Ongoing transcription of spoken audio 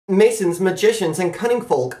Masons, magicians, and cunning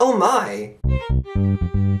folk, oh my!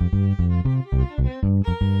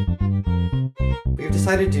 We've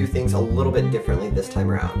decided to do things a little bit differently this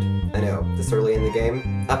time around. I know, this early in the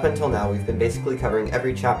game. Up until now, we've been basically covering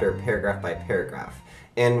every chapter paragraph by paragraph.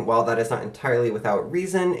 And while that is not entirely without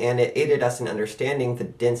reason, and it aided us in understanding the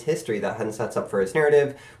dense history that Hutton sets up for his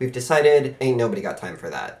narrative, we've decided ain't nobody got time for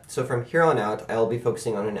that. So from here on out, I'll be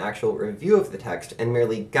focusing on an actual review of the text and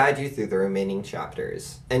merely guide you through the remaining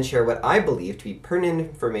chapters, and share what I believe to be pertinent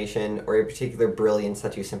information or a particular brilliance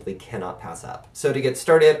that you simply cannot pass up. So to get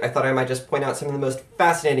started, I thought I might just point out some of the most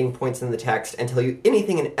fascinating points in the text and tell you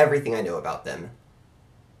anything and everything I know about them.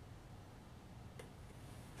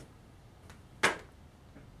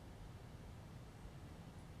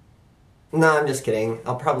 Nah, I'm just kidding.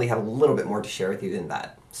 I'll probably have a little bit more to share with you than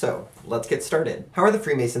that. So, let's get started. How are the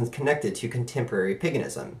Freemasons connected to contemporary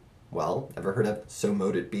paganism? Well, ever heard of "so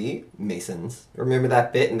mote it be"? Masons. Remember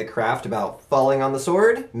that bit in The Craft about falling on the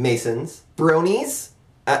sword? Masons. Bronies?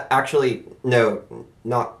 Actually, no,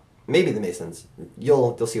 not... maybe the Masons.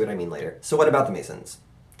 You'll see what I mean later. So what about the Masons?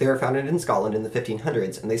 They were founded in Scotland in the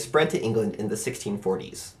 1500s, and they spread to England in the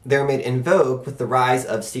 1640s. They were made in vogue with the rise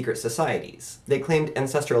of secret societies. They claimed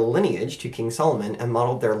ancestral lineage to King Solomon and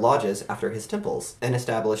modeled their lodges after his temples, and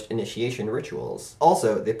established initiation rituals.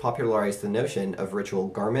 Also, they popularized the notion of ritual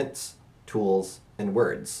garments, tools, and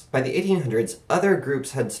words. By the 1800s, other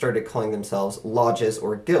groups had started calling themselves lodges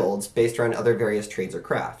or guilds based around other various trades or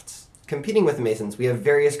crafts. Competing with the Masons, we have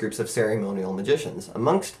various groups of ceremonial magicians,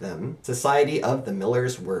 amongst them, Society of the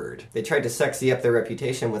Miller's Word. They tried to sexy up their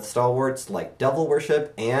reputation with stalwarts like devil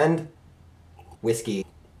worship and whiskey.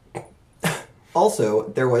 Also,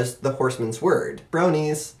 there was the Horseman's Word,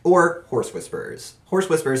 bronies, or horse whisperers. Horse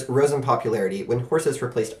whisperers rose in popularity when horses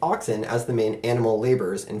replaced oxen as the main animal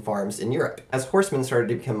laborers in farms in Europe. As horsemen started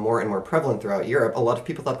to become more and more prevalent throughout Europe, a lot of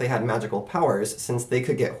people thought they had magical powers since they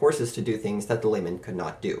could get horses to do things that the layman could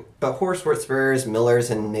not do. But horse whisperers, millers,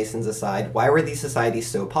 and masons aside, why were these societies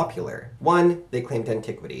so popular? One, they claimed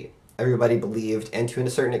antiquity. Everybody believed, and to a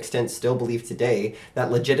certain extent still believe today, that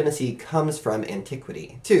legitimacy comes from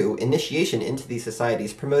antiquity. Two, initiation into these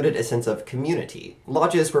societies promoted a sense of community.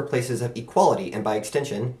 Lodges were places of equality and, by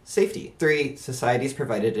extension, safety. Three, societies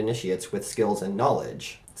provided initiates with skills and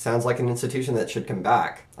knowledge. Sounds like an institution that should come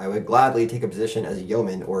back. I would gladly take a position as a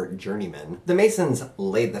yeoman or journeyman. The Masons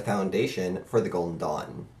laid the foundation for the Golden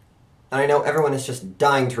Dawn. And I know everyone is just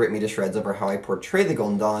dying to rip me to shreds over how I portray the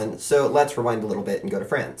Golden Dawn, so let's rewind a little bit and go to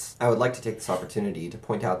France. I would like to take this opportunity to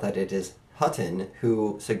point out that it is Hutton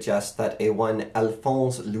who suggests that a one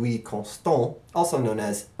Alphonse Louis Constant, also known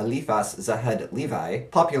as Eliphas Zahed Levi,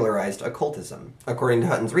 popularized occultism. According to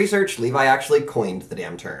Hutton's research, Levi actually coined the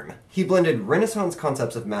damn term. He blended Renaissance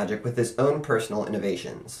concepts of magic with his own personal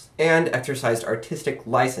innovations, and exercised artistic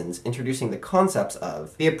license, introducing the concepts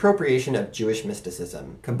of the appropriation of Jewish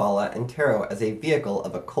mysticism, Kabbalah, and tarot as a vehicle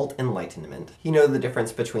of occult enlightenment. He noted the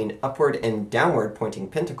difference between upward and downward pointing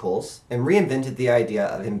pentacles, and reinvented the idea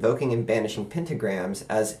of invoking and banishing pentagrams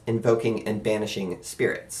as invoking and banishing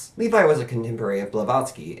spirits. Levi was a contemporary of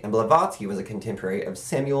Blavatsky, and Blavatsky was a contemporary of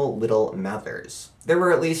Samuel Liddell Mathers. There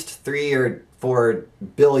were at least 3 or 4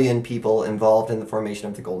 billion people involved in the formation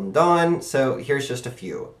of the Golden Dawn, so here's just a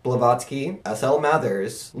few. Blavatsky, S.L.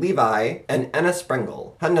 Mathers, Levi, and Anna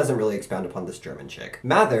Sprengel. Hutton doesn't really expound upon this German chick.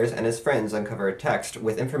 Mathers and his friends uncover a text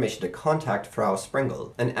with information to contact Frau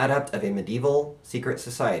Sprengel, an adept of a medieval secret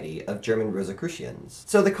society of German Rosicrucians.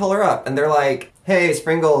 So they call her up, and they're like, "Hey,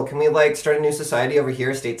 Sprengel, can we, start a new society over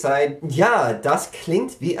here stateside?" "Ja, das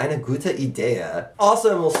klingt wie eine gute Idee."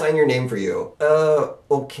 "Awesome, we'll sign your name for you."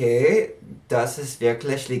 Okay. Das ist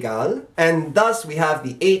wirklich legal? And thus we have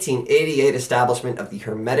the 1888 establishment of the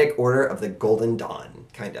Hermetic Order of the Golden Dawn.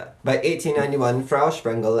 Kinda. By 1891, Frau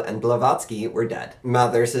Sprengel and Blavatsky were dead.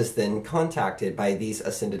 Mathers is then contacted by these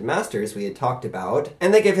ascended masters we had talked about,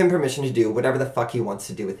 and they give him permission to do whatever the fuck he wants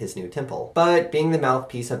to do with his new temple. But being the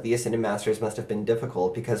mouthpiece of the ascended masters must have been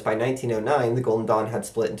difficult, because by 1909, the Golden Dawn had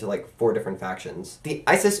split into 4 different factions. The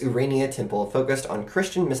Isis Urania Temple focused on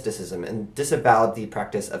Christian mysticism and disavowed the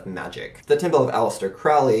practice of magic. The Temple of Aleister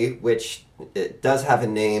Crowley, which it does have a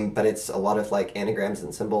name, but it's a lot of anagrams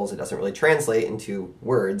and symbols. It doesn't really translate into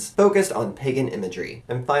words. Focused on pagan imagery.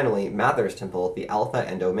 And finally, Mathers' temple, the Alpha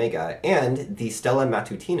and Omega, and the Stella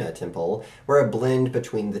Matutina temple were a blend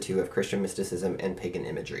between the two of Christian mysticism and pagan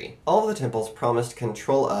imagery. All of the temples promised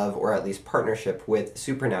control of, or at least partnership with,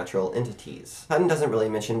 supernatural entities. Hutton doesn't really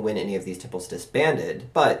mention when any of these temples disbanded,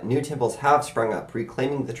 but new temples have sprung up,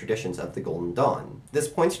 reclaiming the traditions of the Golden Dawn. This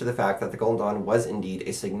points to the fact that the Golden Dawn was indeed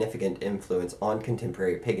a significant influence influence on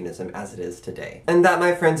contemporary paganism as it is today. And that,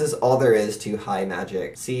 my friends, is all there is to high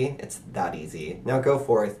magic. See, it's that easy. Now go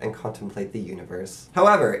forth and contemplate the universe.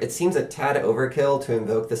 However, it seems a tad overkill to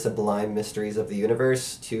invoke the sublime mysteries of the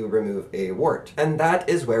universe to remove a wart. And that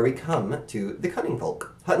is where we come to the cunning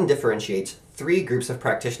folk. Hutton differentiates 3 groups of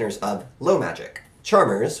practitioners of low magic.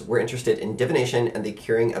 Charmers were interested in divination and the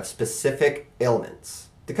curing of specific ailments.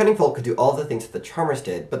 The cunning folk could do all the things that the charmers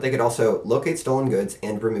did, but they could also locate stolen goods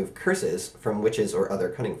and remove curses from witches or other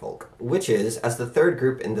cunning folk. Witches, as the 3rd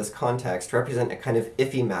group in this context, represent a kind of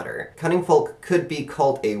iffy matter. Cunning folk could be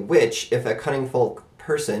called a witch if a cunning folk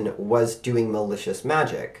person was doing malicious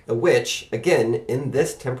magic. A witch, again, in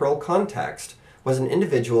this temporal context, was an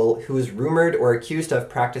individual who was rumored or accused of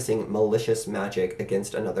practicing malicious magic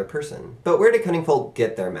against another person. But where did cunning folk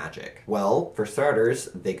get their magic? Well, for starters,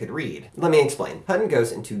 they could read. Let me explain. Hutton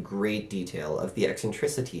goes into great detail of the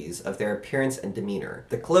eccentricities of their appearance and demeanor.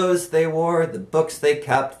 The clothes they wore, the books they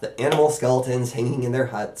kept, the animal skeletons hanging in their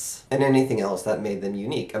huts, and anything else that made them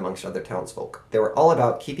unique amongst other townsfolk. They were all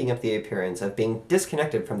about keeping up the appearance of being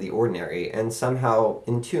disconnected from the ordinary and somehow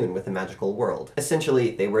in tune with the magical world. Essentially,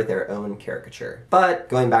 they were their own caricature. But,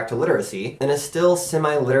 going back to literacy, in a still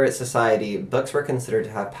semi-literate society, books were considered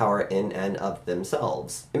to have power in and of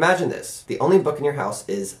themselves. Imagine this. The only book in your house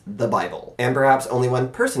is the Bible. And perhaps only one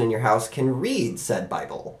person in your house can read said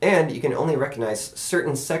Bible. And you can only recognize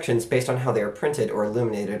certain sections based on how they are printed or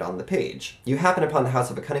illuminated on the page. You happen upon the house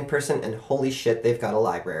of a cunning person and holy shit, they've got a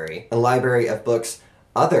library. A library of books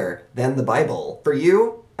other than the Bible. For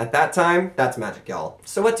you, at that time, that's magic, y'all.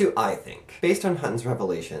 So what do I think? Based on Hutton's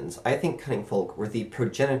revelations, I think cunning folk were the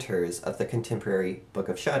progenitors of the contemporary Book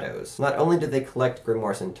of Shadows. Not only did they collect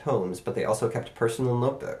grimoires and tomes, but they also kept personal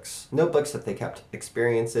notebooks. Notebooks that they kept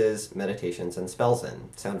experiences, meditations, and spells in.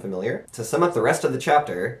 Sound familiar? To sum up the rest of the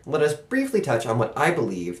chapter, let us briefly touch on what I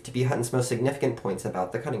believe to be Hutton's most significant points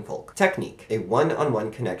about the cunning folk. Technique, a one-on-one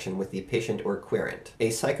connection with the patient or querent, a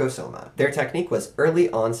psychosoma. Their technique was early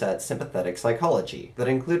onset sympathetic psychology that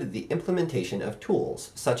included the implementation of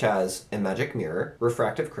tools such as a magic mirror,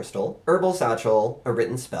 refractive crystal, herbal satchel, a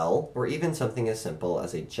written spell, or even something as simple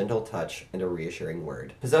as a gentle touch and a reassuring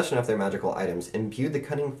word. Possession of their magical items imbued the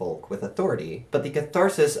cunning folk with authority, but the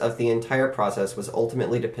catharsis of the entire process was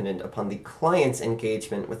ultimately dependent upon the client's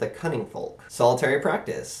engagement with the cunning folk. Solitary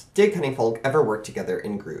practice. Did cunning folk ever work together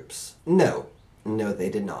in groups? No. No, they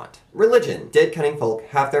did not. Religion. Did cunning folk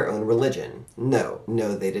have their own religion? No.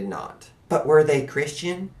 No, they did not. But were they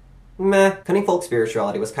Christian? Meh. Cunning folk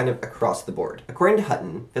spirituality was kind of across the board. According to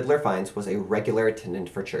Hutton, Fiddler Fines was a regular attendant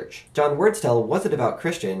for church. John Wordstell was a devout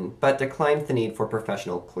Christian, but declined the need for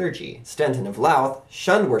professional clergy. Stanton of Louth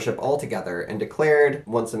shunned worship altogether and declared,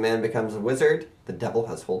 once a man becomes a wizard, the devil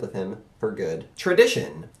has hold of him for good.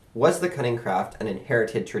 Tradition. Was the cunning craft an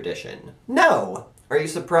inherited tradition? No! Are you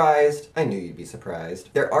surprised? I knew you'd be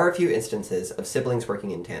surprised. There are a few instances of siblings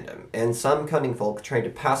working in tandem, and some cunning folk trying to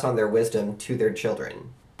pass on their wisdom to their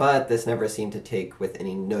children, but this never seemed to take with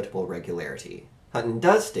any notable regularity. Hutton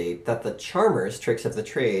does state that the charmers' tricks of the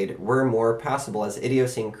trade were more passable as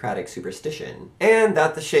idiosyncratic superstition, and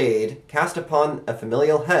that the shade, cast upon a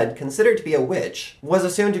familial head considered to be a witch, was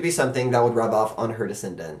assumed to be something that would rub off on her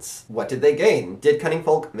descendants. What did they gain? Did cunning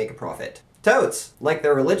folk make a profit? Totes! Like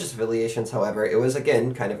their religious affiliations, however, it was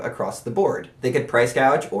again kind of across the board. They could price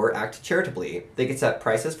gouge or act charitably. They could set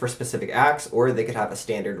prices for specific acts, or they could have a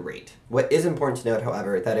standard rate. What is important to note,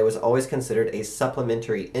 however, that it was always considered a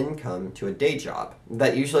supplementary income to a day job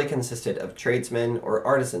that usually consisted of tradesmen or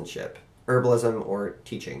artisanship, herbalism, or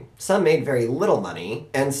teaching. Some made very little money,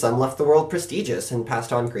 and some left the world prestigious and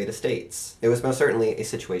passed on great estates. It was most certainly a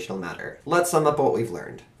situational matter. Let's sum up what we've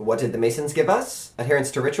learned. What did the Masons give us?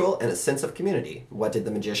 Adherence to ritual and a sense of community. What did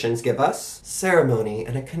the Magicians give us? Ceremony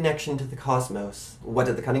and a connection to the cosmos. What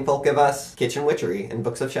did the Cunning Folk give us? Kitchen witchery and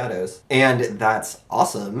books of shadows. And that's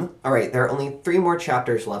awesome. Alright, there are only 3 more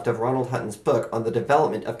chapters left of Ronald Hutton's book on the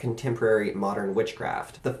development of contemporary modern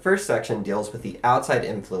witchcraft. The first section deals with the outside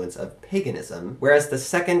influence of paganism, whereas the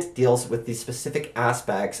second deals with the specific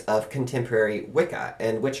aspects of contemporary Wicca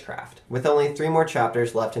and witchcraft. With only 3 more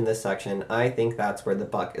chapters left in this section, I think that's where the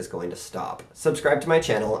buck is going to stop. Subscribe to my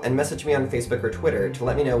channel and message me on Facebook or Twitter to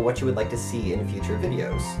let me know what you would like to see in future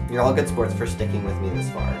videos. You're all good sports for sticking with me this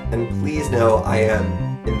far. And please know I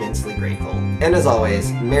am immensely grateful. And as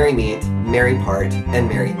always, merry meet, merry part, and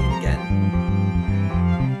merry meet.